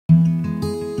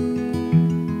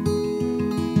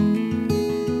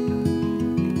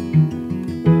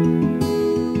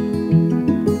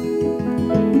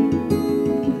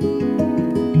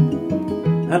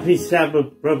Happy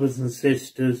Sabbath, brothers and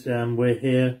sisters. We're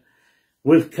here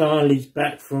with Kyle. He's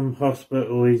back from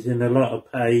hospital. He's in a lot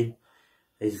of pain.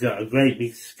 He's got a great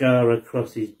big scar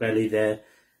across his belly there.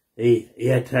 He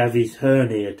had to have his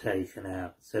hernia taken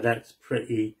out. So that's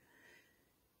pretty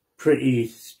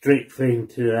strict thing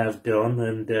to have done.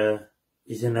 And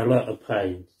he's in a lot of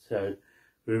pain. So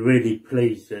we're really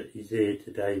pleased that he's here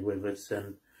today with us.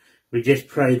 And we just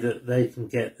pray that they can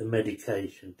get the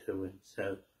medication to him.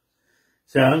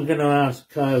 So I'm going to ask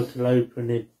Kyle to open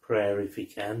in prayer if he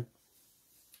can.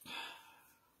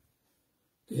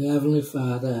 Dear Heavenly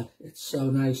Father, it's so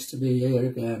nice to be here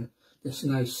again, this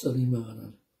nice sunny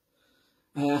morning.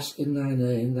 I ask in thy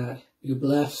name that you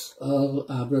bless all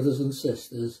our brothers and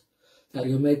sisters, that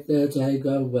you make their day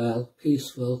go well,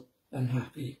 peaceful and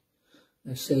happy.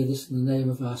 I say this in the name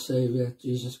of our Saviour,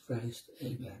 Jesus Christ.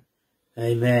 Amen.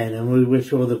 Amen. And we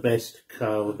wish all the best to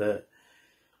Kyle, that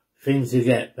things will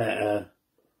get better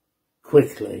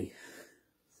quickly.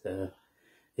 So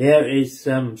yeah, it's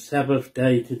Sabbath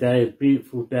day today, a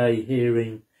beautiful day here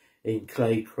in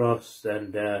Clay Cross,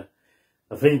 and I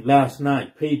think last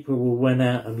night people went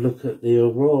out and looked at the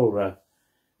aurora,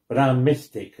 but I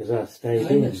missed it because I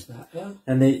stayed in. Missed that, yeah.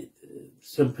 And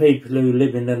some people who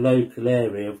live in the local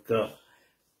area have got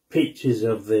pictures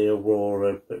of the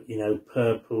aurora, but you know,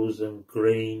 purples and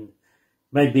green.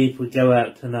 Maybe if we go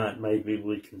out tonight, maybe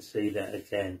we can see that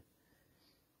again.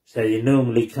 So you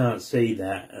normally can't see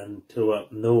that until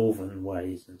up northern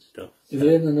ways and stuff. So. If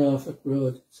you're in the Norfolk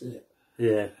Road, that's it.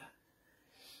 Yeah.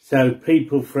 So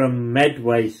people from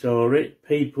Medway saw it,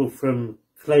 people from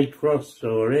Clay Cross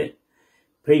saw it,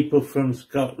 people from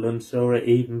Scotland saw it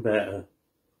even better.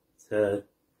 So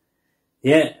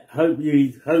yeah,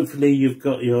 hopefully you've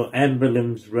got your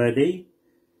emblems ready,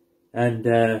 and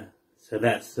so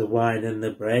that's the wine and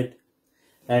the bread.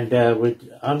 And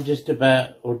I'm just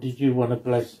about, or did you want to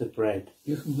bless the bread?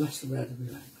 You can bless the bread if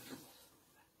you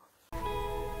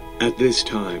like. At this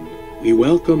time, we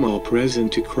welcome all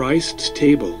present to Christ's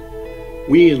table.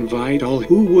 We invite all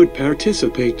who would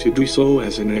participate to do so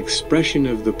as an expression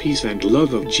of the peace and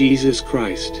love of Jesus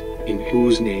Christ, in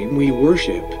whose name we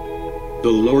worship. The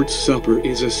Lord's Supper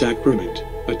is a sacrament,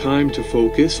 a time to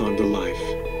focus on the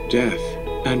life, death,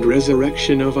 and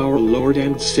resurrection of our Lord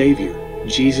and Savior,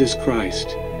 Jesus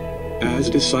Christ. As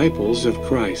disciples of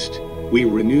Christ, we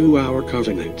renew our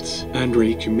covenants and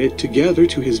recommit together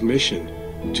to His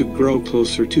mission, to grow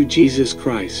closer to Jesus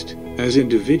Christ, as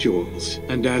individuals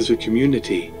and as a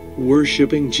community,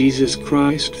 worshiping Jesus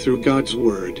Christ through God's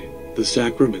Word, the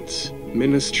sacraments,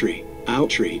 ministry,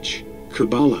 outreach,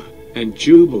 Kabbalah, and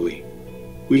Jubilee.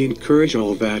 We encourage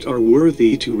all that are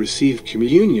worthy to receive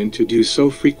communion to do so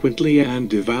frequently and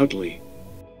devoutly.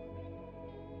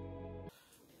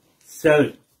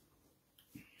 So,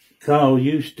 Carl,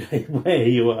 you stay where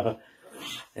you are.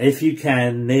 If you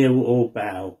can, kneel or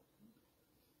bow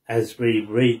as we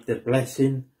read the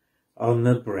blessing on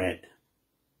the bread.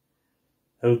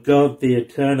 O God, the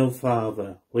eternal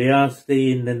Father, we ask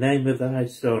thee in the name of thy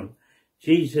Son,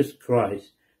 Jesus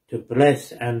Christ, to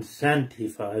bless and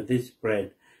sanctify this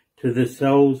bread to the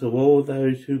souls of all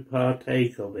those who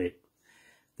partake of it,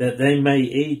 that they may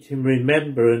eat in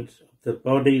remembrance of the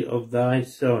body of thy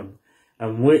Son,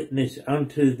 and witness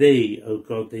unto thee, O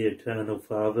God the eternal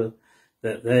Father,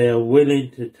 that they are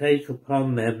willing to take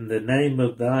upon them the name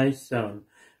of thy Son,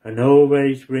 and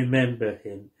always remember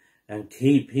him, and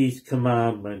keep his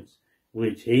commandments,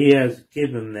 which he has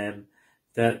given them,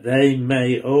 that they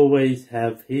may always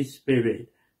have his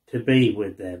Spirit to be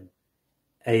with them.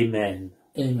 Amen.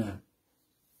 Amen.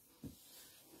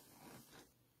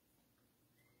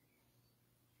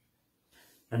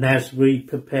 And as we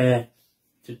prepare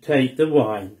to take the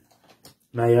wine,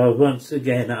 may I once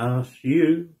again ask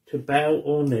you to bow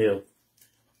or kneel,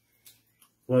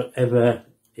 whatever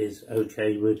is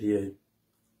okay with you.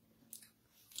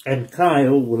 And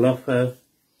Kyle will offer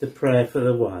the prayer for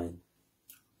the wine.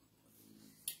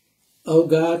 O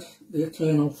God, the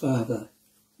eternal Father,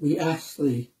 we ask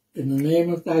thee, in the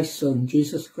name of thy Son,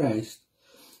 Jesus Christ,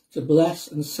 to bless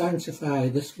and sanctify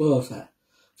this water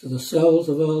to the souls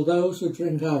of all those who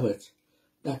drink of it,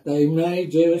 that they may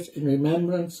do it in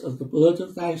remembrance of the blood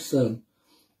of thy Son,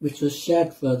 which was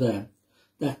shed for them,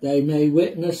 that they may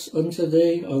witness unto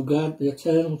thee, O God, the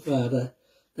eternal Father,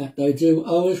 that they do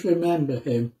always remember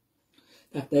him,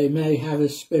 that they may have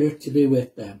his Spirit to be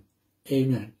with them.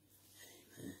 Amen.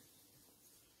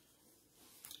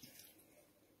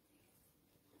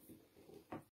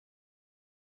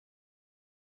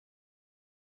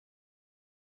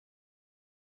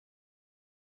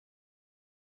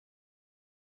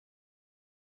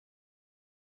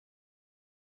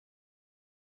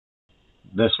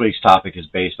 This week's topic is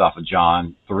based off of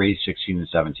John 3:16 and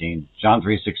 17. John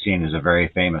 3:16 is a very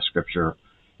famous scripture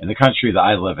in the country that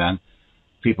I live in.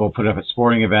 People put it up at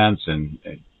sporting events and,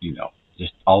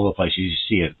 just all over the place. You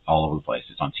see it all over the place.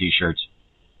 It's on T-shirts.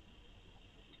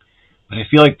 But I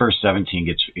feel like verse 17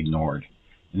 gets ignored.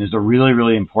 And there's a really,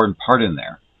 really important part in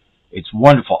there. It's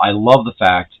wonderful. I love the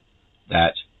fact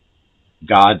that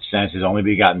God sent his only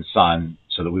begotten Son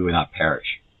so that we would not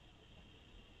perish.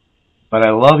 But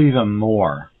I love even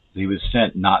more that he was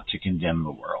sent not to condemn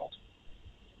the world.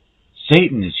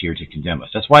 Satan is here to condemn us.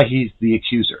 That's why he's the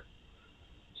accuser.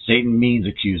 Satan means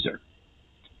accuser.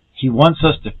 He wants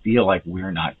us to feel like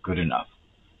we're not good enough.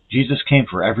 Jesus came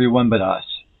for everyone but us.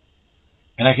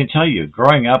 And I can tell you,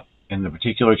 growing up in the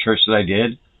particular church that I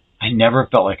did, I never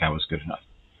felt like I was good enough.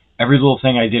 Every little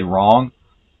thing I did wrong,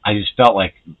 I just felt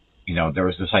like, there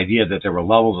was this idea that there were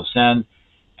levels of sin.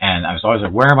 And I was always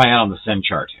like, where am I at on the sin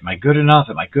chart? Am I good enough?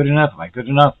 Am I good enough? Am I good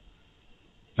enough?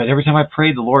 But every time I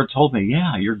prayed, the Lord told me,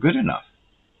 yeah, you're good enough.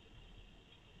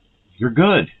 You're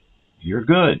good. You're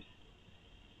good.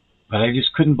 But I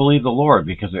just couldn't believe the Lord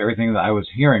because of everything that I was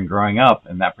hearing growing up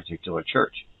in that particular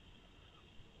church.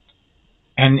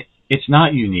 And it's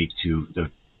not unique to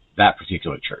that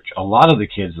particular church. A lot of the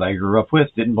kids that I grew up with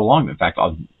didn't belong. In fact,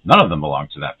 none of them belonged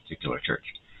to that particular church.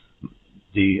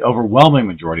 The overwhelming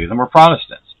majority of them were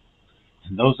Protestants.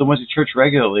 And those that went to church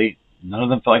regularly, none of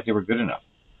them felt like they were good enough.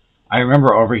 I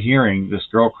remember overhearing this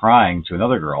girl crying to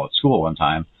another girl at school one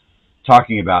time,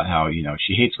 talking about how,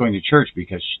 she hates going to church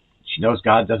because she knows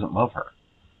God doesn't love her.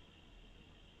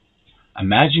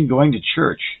 Imagine going to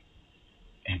church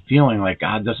and feeling like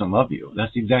God doesn't love you.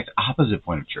 That's the exact opposite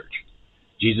point of church.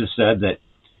 Jesus said that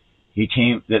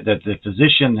that the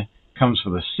physician comes for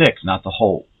the sick, not the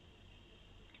whole,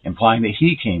 implying that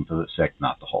he came for the sick,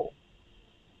 not the whole.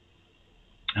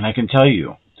 And I can tell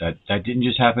you that didn't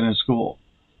just happen in school.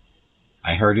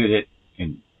 I heard it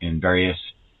in various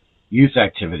youth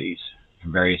activities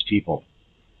from various people.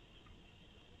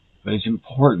 But it's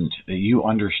important that you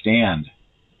understand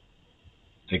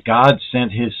that God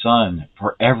sent his Son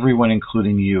for everyone,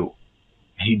 including you.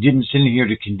 And he didn't send him here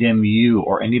to condemn you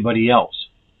or anybody else.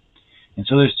 And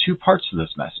so there's two parts to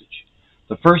this message.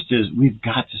 The first is we've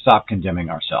got to stop condemning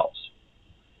ourselves.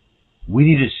 We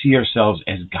need to see ourselves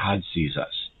as God sees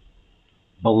us.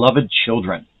 Beloved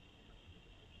children.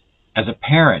 As a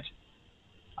parent,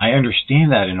 I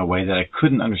understand that in a way that I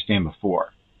couldn't understand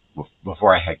before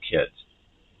I had kids.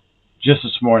 Just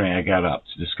this morning I got up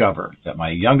to discover that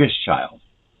my youngest child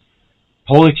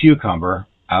pulled a cucumber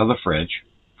out of the fridge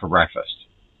for breakfast.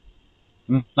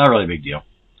 Not really a big deal.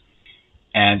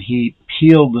 And he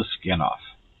peeled the skin off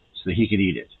so that he could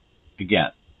eat it.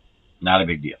 Again, not a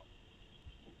big deal.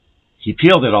 He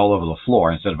peeled it all over the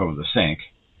floor instead of over the sink,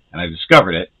 and I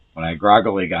discovered it when I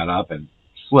groggily got up and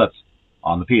slipped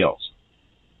on the peels.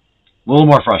 A little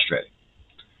more frustrating.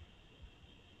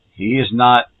 He is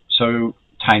not so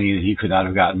tiny that he could not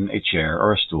have gotten a chair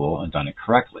or a stool and done it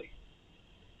correctly.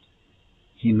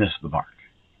 He missed the mark.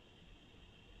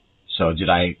 So did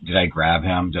I grab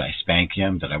him? Did I spank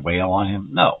him? Did I wail on him?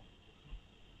 No.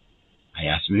 I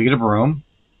asked him to get a broom.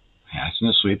 I asked him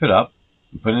to sweep it up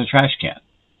and put it in the trash can.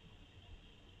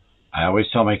 I always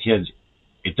tell my kids,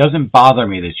 it doesn't bother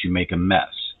me that you make a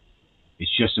mess.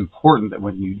 It's just important that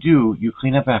when you do, you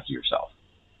clean up after yourself.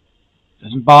 It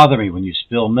doesn't bother me when you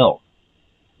spill milk.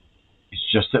 It's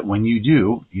just that when you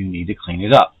do, you need to clean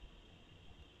it up.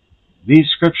 These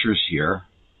scriptures here,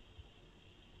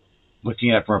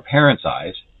 looking at it from a parent's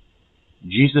eyes,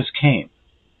 Jesus came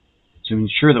to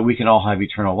ensure that we can all have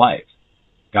eternal life.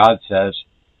 God says,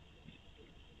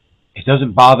 it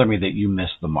doesn't bother me that you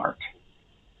missed the mark.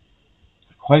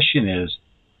 The question is,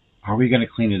 are we going to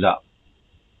clean it up?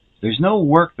 There's no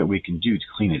work that we can do to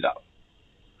clean it up.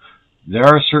 There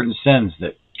are certain sins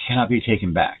that cannot be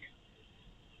taken back.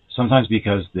 Sometimes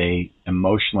because they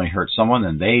emotionally hurt someone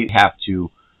and they have to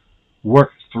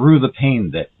work through the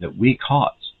pain that we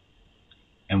cause.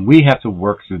 And we have to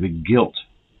work through the guilt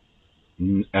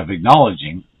of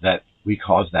acknowledging that we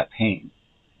caused that pain.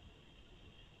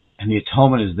 And the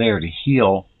atonement is there to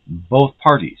heal both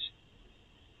parties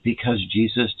because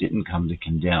Jesus didn't come to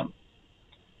condemn.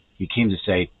 He came to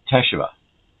say, Teshuvah,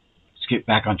 let's get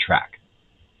back on track.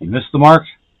 You missed the mark.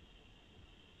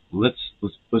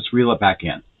 Let's reel it back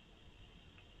in.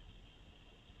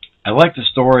 I like the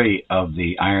story of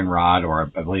the iron rod,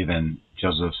 or I believe in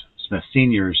Joseph Smith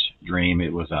Sr.'s dream,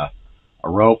 it was a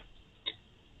rope,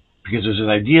 because there's this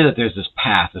idea that there's this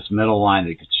path, this middle line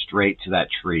that gets straight to that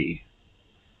tree,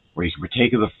 where you can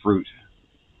partake of the fruit.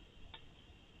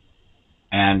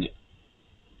 And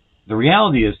the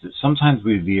reality is that sometimes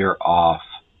we veer off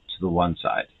to the one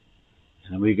side.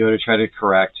 And then we go to try to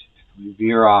correct. We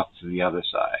veer off to the other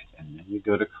side. And then we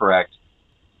go to correct.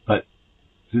 But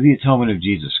through the atonement of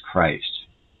Jesus Christ,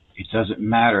 it doesn't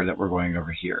matter that we're going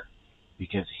over here,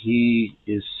 because he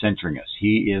is centering us.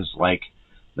 He is like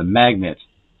the magnet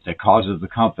that causes the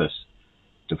compass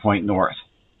to point north.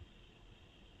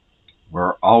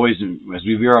 We're always, as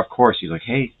we veer off course, he's like,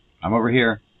 hey, I'm over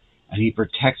here. And he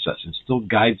protects us and still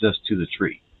guides us to the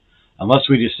tree. Unless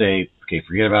we just say, okay,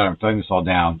 forget about it, I'm throwing this all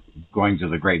down, I'm going to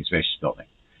the great and spacious building.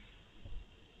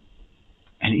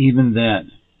 And even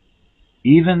then,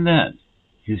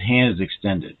 his hand is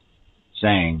extended,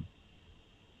 saying,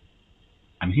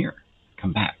 I'm here,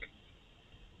 come back.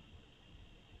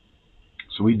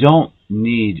 So we don't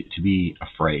need to be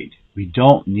afraid. We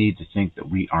don't need to think that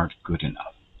we aren't good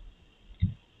enough.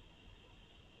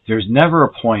 There's never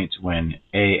a point when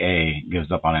AA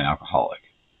gives up on an alcoholic.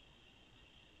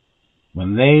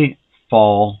 When they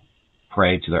fall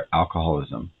prey to their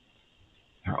alcoholism,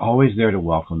 they're always there to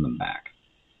welcome them back.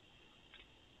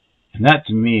 And that,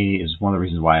 to me, is one of the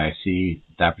reasons why I see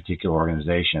that particular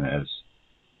organization as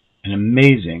an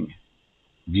amazing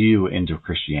view into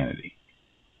Christianity.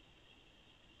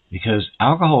 Because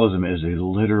alcoholism is a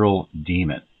literal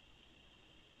demon.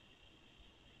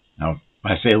 Now,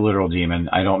 when I say literal demon,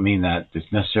 I don't mean that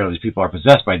it's necessarily people are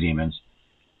possessed by demons,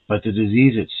 but the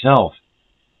disease itself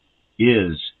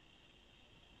is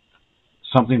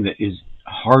something that is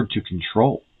hard to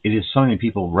control. It is something that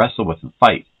people wrestle with and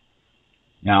fight.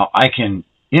 Now, I can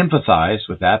empathize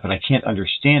with that, but I can't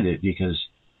understand it because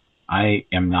I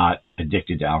am not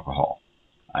addicted to alcohol.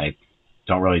 I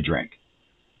don't really drink.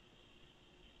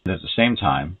 But at the same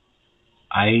time,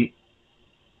 I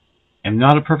am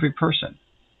not a perfect person.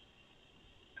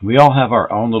 We all have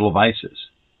our own little vices.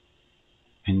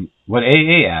 And what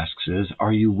AA asks is,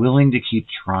 are you willing to keep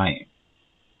trying?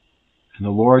 And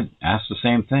the Lord asks the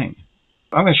same thing.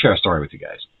 I'm going to share a story with you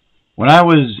guys. When I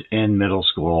was in middle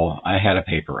school, I had a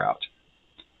paper route.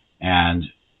 And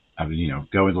I would,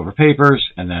 go and deliver papers,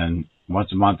 and then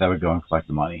once a month I would go and collect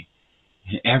the money.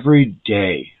 And every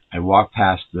day I walked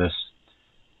past this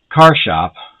car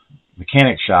shop,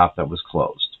 mechanic shop that was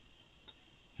closed.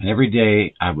 And every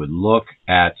day I would look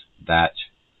at that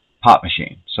pop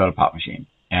machine, soda pop machine,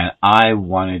 and I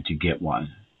wanted to get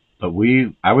one. But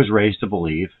I was raised to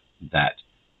believe that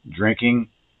drinking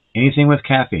anything with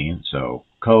caffeine, so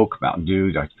Coke, Mountain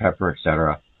Dew, Dr. Pepper,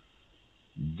 etc.,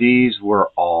 these were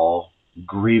all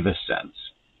grievous sins.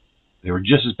 They were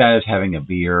just as bad as having a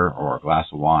beer or a glass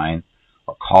of wine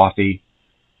or coffee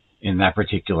in that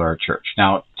particular church.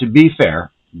 Now, to be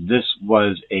fair, this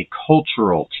was a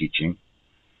cultural teaching.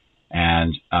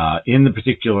 And in the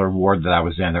particular ward that I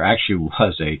was in, there actually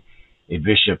was a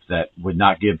bishop that would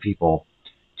not give people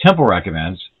temple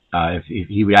recommends. If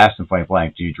he would ask them point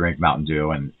blank, do you drink Mountain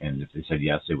Dew? And if they said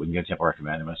yes, they wouldn't get a temple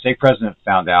recommend. And when the stake president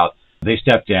found out, they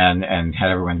stepped in and had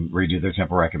everyone redo their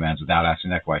temple recommends without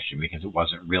asking that question, because it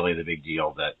wasn't really the big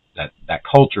deal that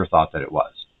culture thought that it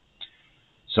was.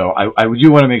 So I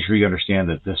do want to make sure you understand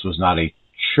that this was not a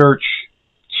church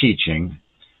teaching,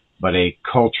 but a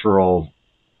cultural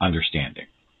understanding.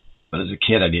 But as a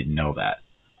kid, I didn't know that.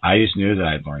 I just knew that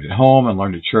I'd learned at home and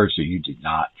learned at church that you did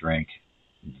not drink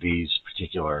these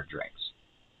particular drinks.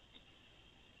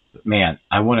 But man,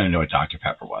 I wanted to know what Dr.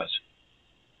 Pepper was.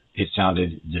 It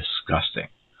sounded disgusting.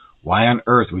 Why on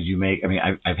earth would you make,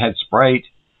 I've had Sprite,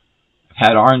 I've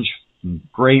had orange and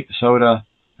grape soda,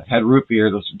 I've had root beer,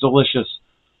 those are delicious.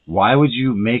 Why would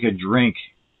you make a drink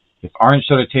if orange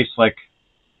soda tastes like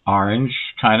orange,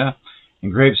 kind of,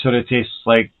 and grape soda tastes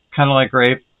like kind of like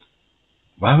grape?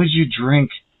 Why would you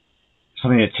drink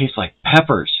something that tastes like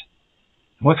peppers?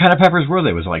 What kind of peppers were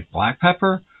they? Was it like black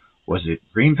pepper? Was it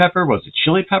green pepper? Was it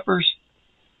chili peppers?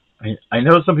 I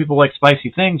know some people like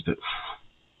spicy things, but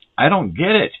I don't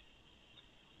get it.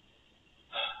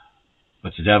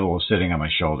 But the devil was sitting on my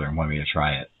shoulder and wanted me to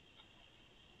try it.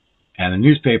 And the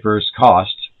newspapers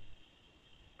cost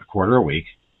 $0.25 a week.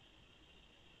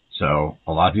 So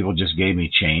a lot of people just gave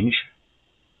me change.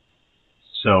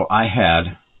 So I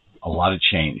had a lot of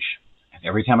change. And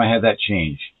every time I had that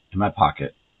change in my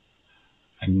pocket,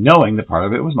 and knowing that part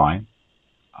of it was mine,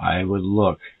 I would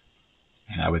look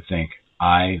and I would think,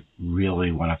 I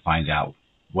really want to find out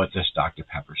what this Dr.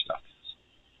 Pepper stuff is.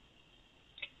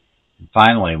 And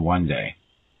finally, one day,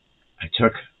 I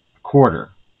took $0.25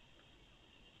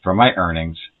 from my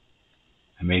earnings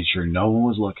and made sure no one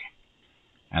was looking.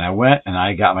 And I went and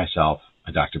I got myself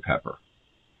a Dr. Pepper.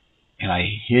 And I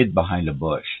hid behind a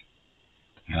bush.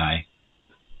 And I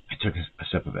took a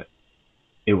sip of it.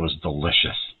 It was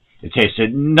delicious. It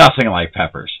tasted nothing like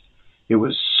peppers. It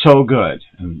was so good.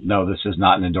 And no, this is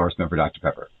not an endorsement for Dr.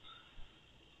 Pepper.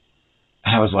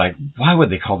 And I was like, why would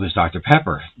they call this Dr.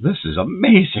 Pepper? This is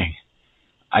amazing.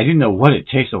 I didn't know what it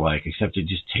tasted like, except it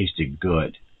just tasted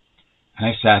good. And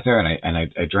I sat there and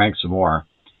I drank some more.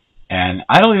 And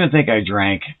I don't even think I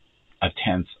drank a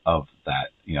tenth of that.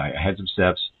 You know, I had some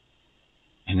sips,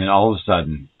 and then all of a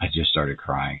sudden, I just started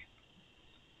crying.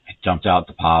 I dumped out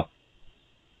the pop,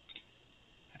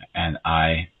 and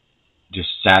I just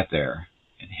sat there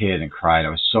and hid and cried. I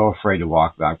was so afraid to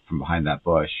walk back from behind that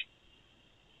bush.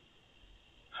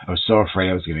 I was so afraid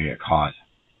I was going to get caught.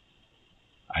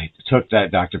 I took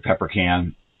that Dr. Pepper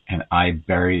can, and I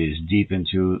buried it as deep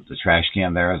into the trash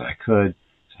can there as I could.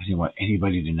 I didn't want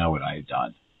anybody to know what I had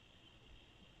done.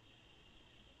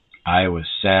 I was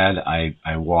sad.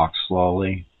 I walked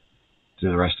slowly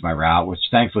through the rest of my route, which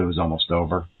thankfully was almost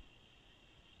over.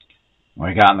 When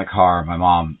I got in the car, my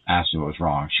mom asked me what was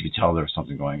wrong. She could tell there was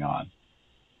something going on.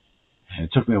 And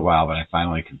it took me a while, but I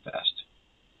finally confessed.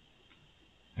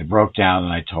 I broke down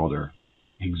and I told her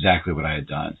exactly what I had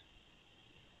done.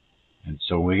 And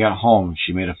so when we got home,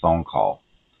 she made a phone call.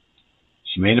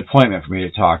 She made an appointment for me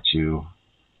to talk to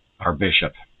our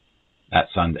bishop that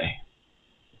Sunday.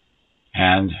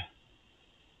 And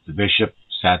the bishop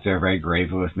sat there very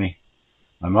gravely with me.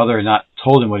 My mother had not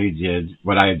told him what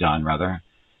I had done, rather.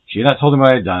 She had not told him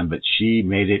what I had done, but she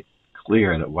made it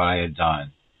clear that what I had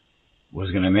done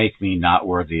was going to make me not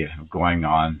worthy of going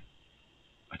on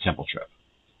a temple trip.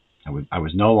 I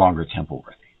was no longer temple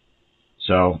worthy.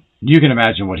 So you can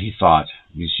imagine what he thought.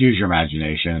 Just use your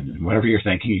imagination. Whatever you're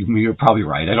thinking, you're probably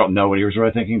right. I don't know what he was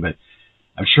really thinking, but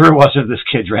I'm sure it wasn't this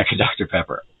kid drank a Dr.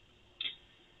 Pepper.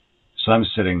 So I'm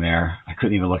sitting there. I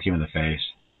couldn't even look him in the face.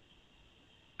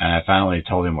 And I finally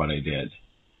told him what I did.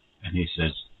 And he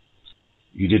says,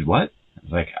 "You did what?" I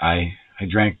was like, I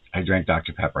drank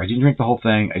Dr. Pepper. I didn't drink the whole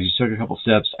thing. I just took a couple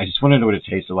sips. I just wanted to know what it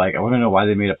tasted like. I want to know why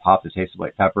they made a pop that tasted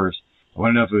like peppers. I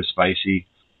want to know if it was spicy.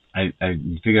 I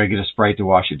figured I'd get a Sprite to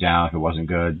wash it down if it wasn't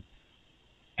good.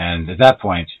 And at that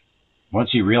point, once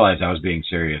he realized I was being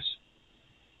serious,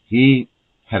 he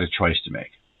had a choice to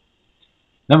make.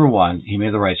 Number one, he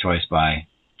made the right choice by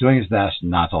doing his best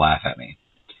not to laugh at me.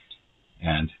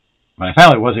 And when I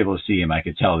finally was able to see him, I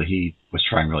could tell that he was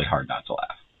trying really hard not to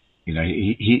laugh. You know,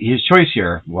 his choice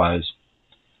here was,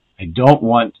 I don't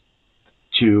want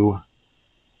to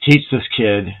teach this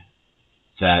kid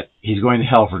that he's going to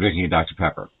hell for drinking a Dr.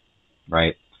 Pepper,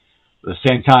 right? At the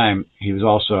same time, he was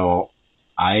also,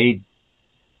 I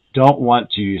don't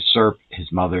want to usurp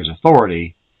his mother's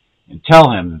authority and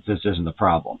tell him that this isn't the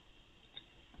problem.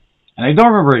 And I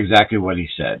don't remember exactly what he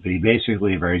said, but he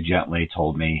basically very gently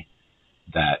told me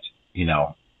that, you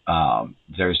know,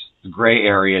 there's gray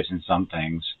areas in some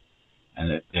things,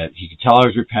 and that he could tell I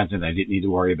was repentant. I didn't need to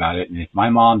worry about it. And if my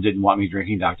mom didn't want me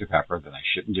drinking Dr. Pepper, then I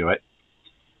shouldn't do it.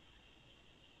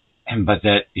 But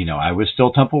that, you know, I was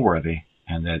still temple worthy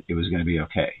and that it was going to be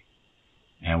okay.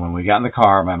 And when we got in the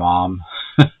car, my mom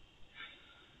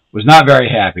was not very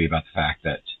happy about the fact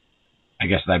that I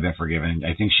guess that I've been forgiven.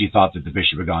 I think she thought that the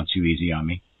bishop had gone too easy on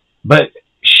me. But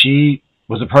she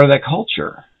was a part of that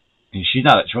culture. And she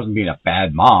wasn't being a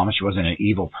bad mom. She wasn't an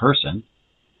evil person.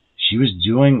 She was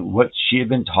doing what she had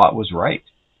been taught was right.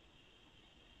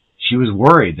 She was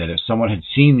worried that if someone had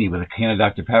seen me with a can of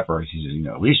Dr. Pepper, she said, you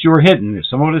know, at least you were hidden. If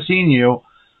someone would have seen you,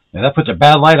 that puts a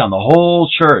bad light on the whole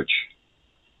church.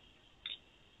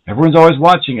 Everyone's always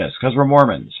watching us because we're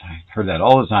Mormons. I heard that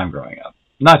all the time growing up.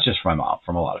 Not just from my mom,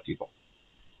 from a lot of people.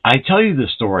 I tell you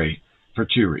this story for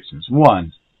two reasons.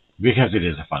 One, because it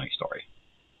is a funny story.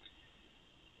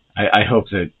 I hope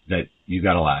that you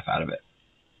got a laugh out of it.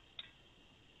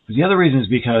 But the other reason is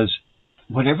because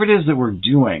whatever it is that we're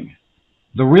doing,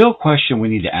 the real question we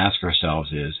need to ask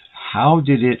ourselves is, how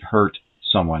did it hurt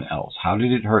someone else? How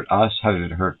did it hurt us? How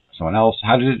did it hurt someone else?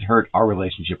 How did it hurt our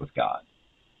relationship with God?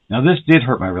 Now, this did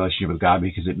hurt my relationship with God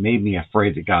because it made me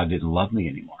afraid that God didn't love me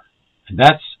anymore. And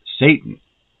that's Satan.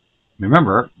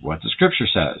 Remember what the scripture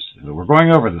says that we're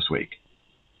going over this week.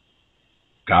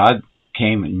 God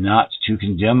came not to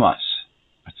condemn us,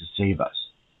 but to save us.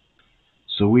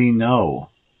 So we know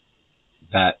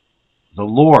that the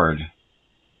Lord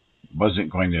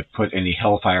wasn't going to put any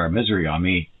hellfire or misery on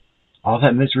me. All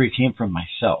that misery came from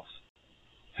myself.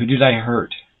 Who did I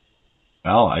hurt?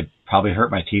 Well, I probably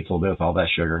hurt my teeth a little bit with all that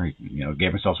sugar, you know,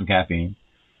 gave myself some caffeine.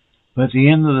 But at the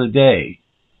end of the day,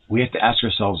 we have to ask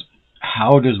ourselves,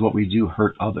 how does what we do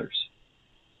hurt others?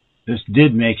 This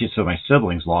did make it so my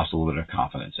siblings lost a little bit of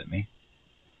confidence in me.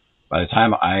 By the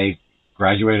time I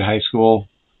graduated high school,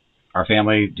 our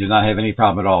family did not have any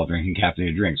problem at all drinking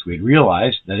caffeinated drinks. We had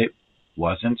realized that it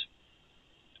wasn't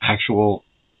actual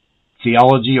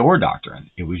theology or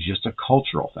doctrine. It was just a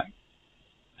cultural thing.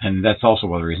 And that's also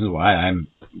one of the reasons why I'm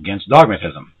against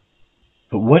dogmatism.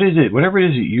 But what is it, whatever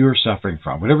it is that you're suffering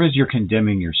from, whatever it is you're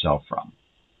condemning yourself from,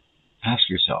 ask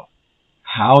yourself,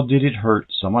 how did it hurt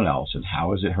someone else, and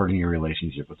how is it hurting your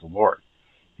relationship with the Lord?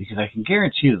 Because I can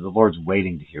guarantee you that the Lord's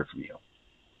waiting to hear from you.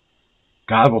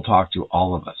 God will talk to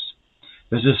all of us.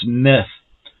 There's this myth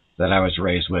that I was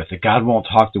raised with, that God won't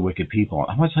talk to wicked people.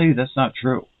 I'm going to tell you that's not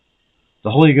true.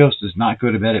 The Holy Ghost does not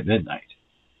go to bed at midnight.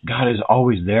 God is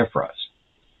always there for us.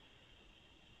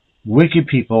 Wicked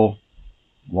people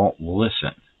won't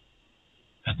listen.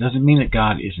 That doesn't mean that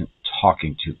God isn't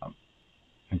talking to them.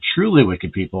 And truly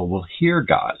wicked people will hear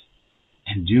God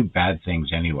and do bad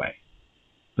things anyway.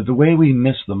 But the way we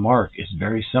miss the mark is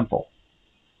very simple.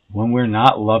 When we're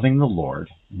not loving the Lord,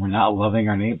 we're not loving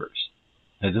our neighbors.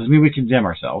 That doesn't mean we condemn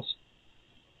ourselves,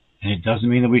 and it doesn't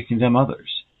mean that we condemn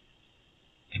others.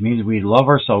 It means we love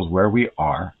ourselves where we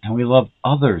are, and we love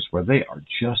others where they are,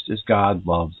 just as God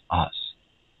loves us.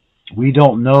 We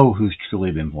don't know who's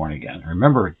truly been born again.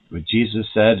 Remember what Jesus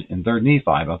said in 3 Nephi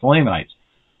about the Lamanites.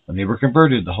 When they were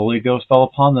converted, the Holy Ghost fell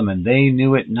upon them, and they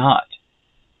knew it not.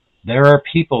 There are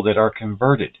people that are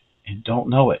converted and don't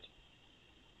know it.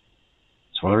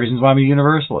 It's one of the reasons why I'm a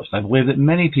universalist. I believe that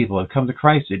many people have come to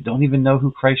Christ that don't even know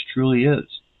who Christ truly is.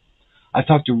 I've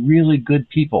talked to really good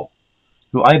people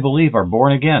who I believe are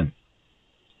born again.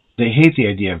 They hate the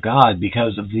idea of God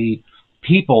because of the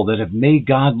people that have made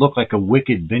God look like a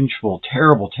wicked, vengeful,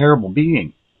 terrible, terrible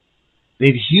being.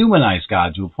 They've humanized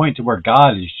God to a point to where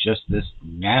God is just this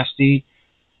nasty,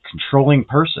 controlling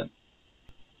person.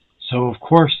 So, of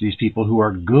course, these people who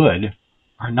are good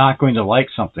are not going to like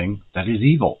something that is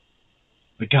evil.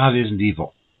 But God isn't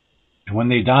evil. And when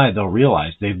they die, they'll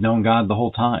realize they've known God the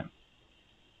whole time.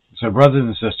 So, brothers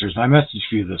and sisters, my message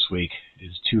for you this week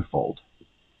is twofold.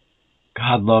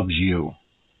 God loves you.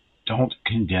 Don't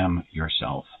condemn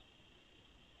yourself.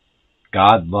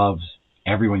 God loves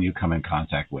everyone you come in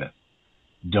contact with.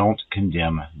 Don't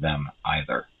condemn them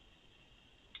either.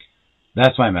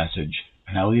 That's my message,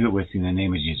 and I'll leave it with you in the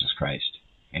name of Jesus Christ.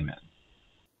 Amen.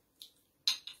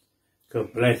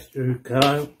 God bless you,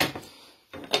 Kyle.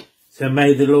 So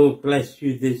may the Lord bless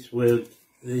you this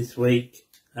week,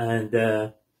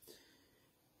 and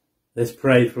let's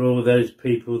pray for all those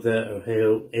people that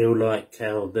are ill like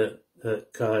Kyle,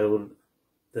 Kyle,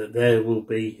 that there will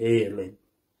be healing.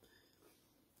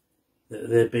 That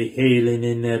there be healing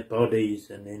in their bodies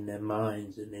and in their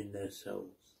minds and in their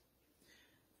souls.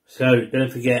 So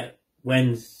don't forget,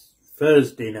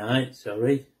 Thursday night,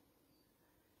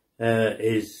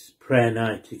 is prayer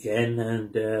night again,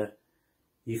 and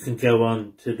you can go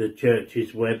on to the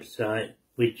church's website,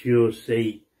 which you'll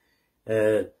see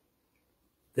the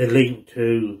link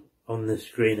to on the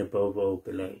screen above or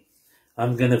below.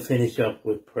 I'm going to finish off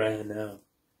with prayer now,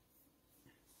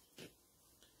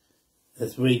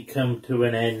 as we come to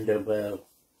an end of our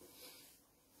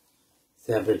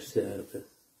Sabbath service.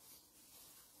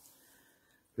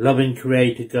 Loving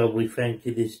Creator God, we thank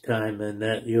you this time, and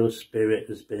that your Spirit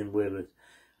has been with us.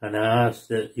 And I ask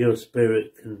that your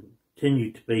Spirit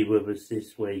continue to be with us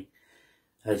this week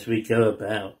as we go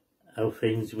about our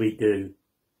things we do.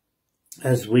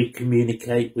 As we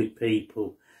communicate with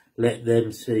people, let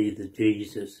them see the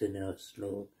Jesus in us,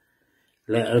 Lord.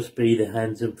 Let us be the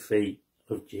hands and feet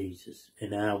of Jesus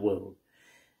in our world,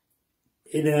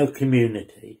 in our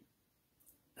community.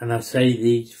 And I say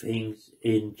these things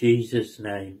in Jesus'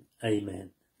 name. Amen.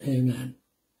 Amen.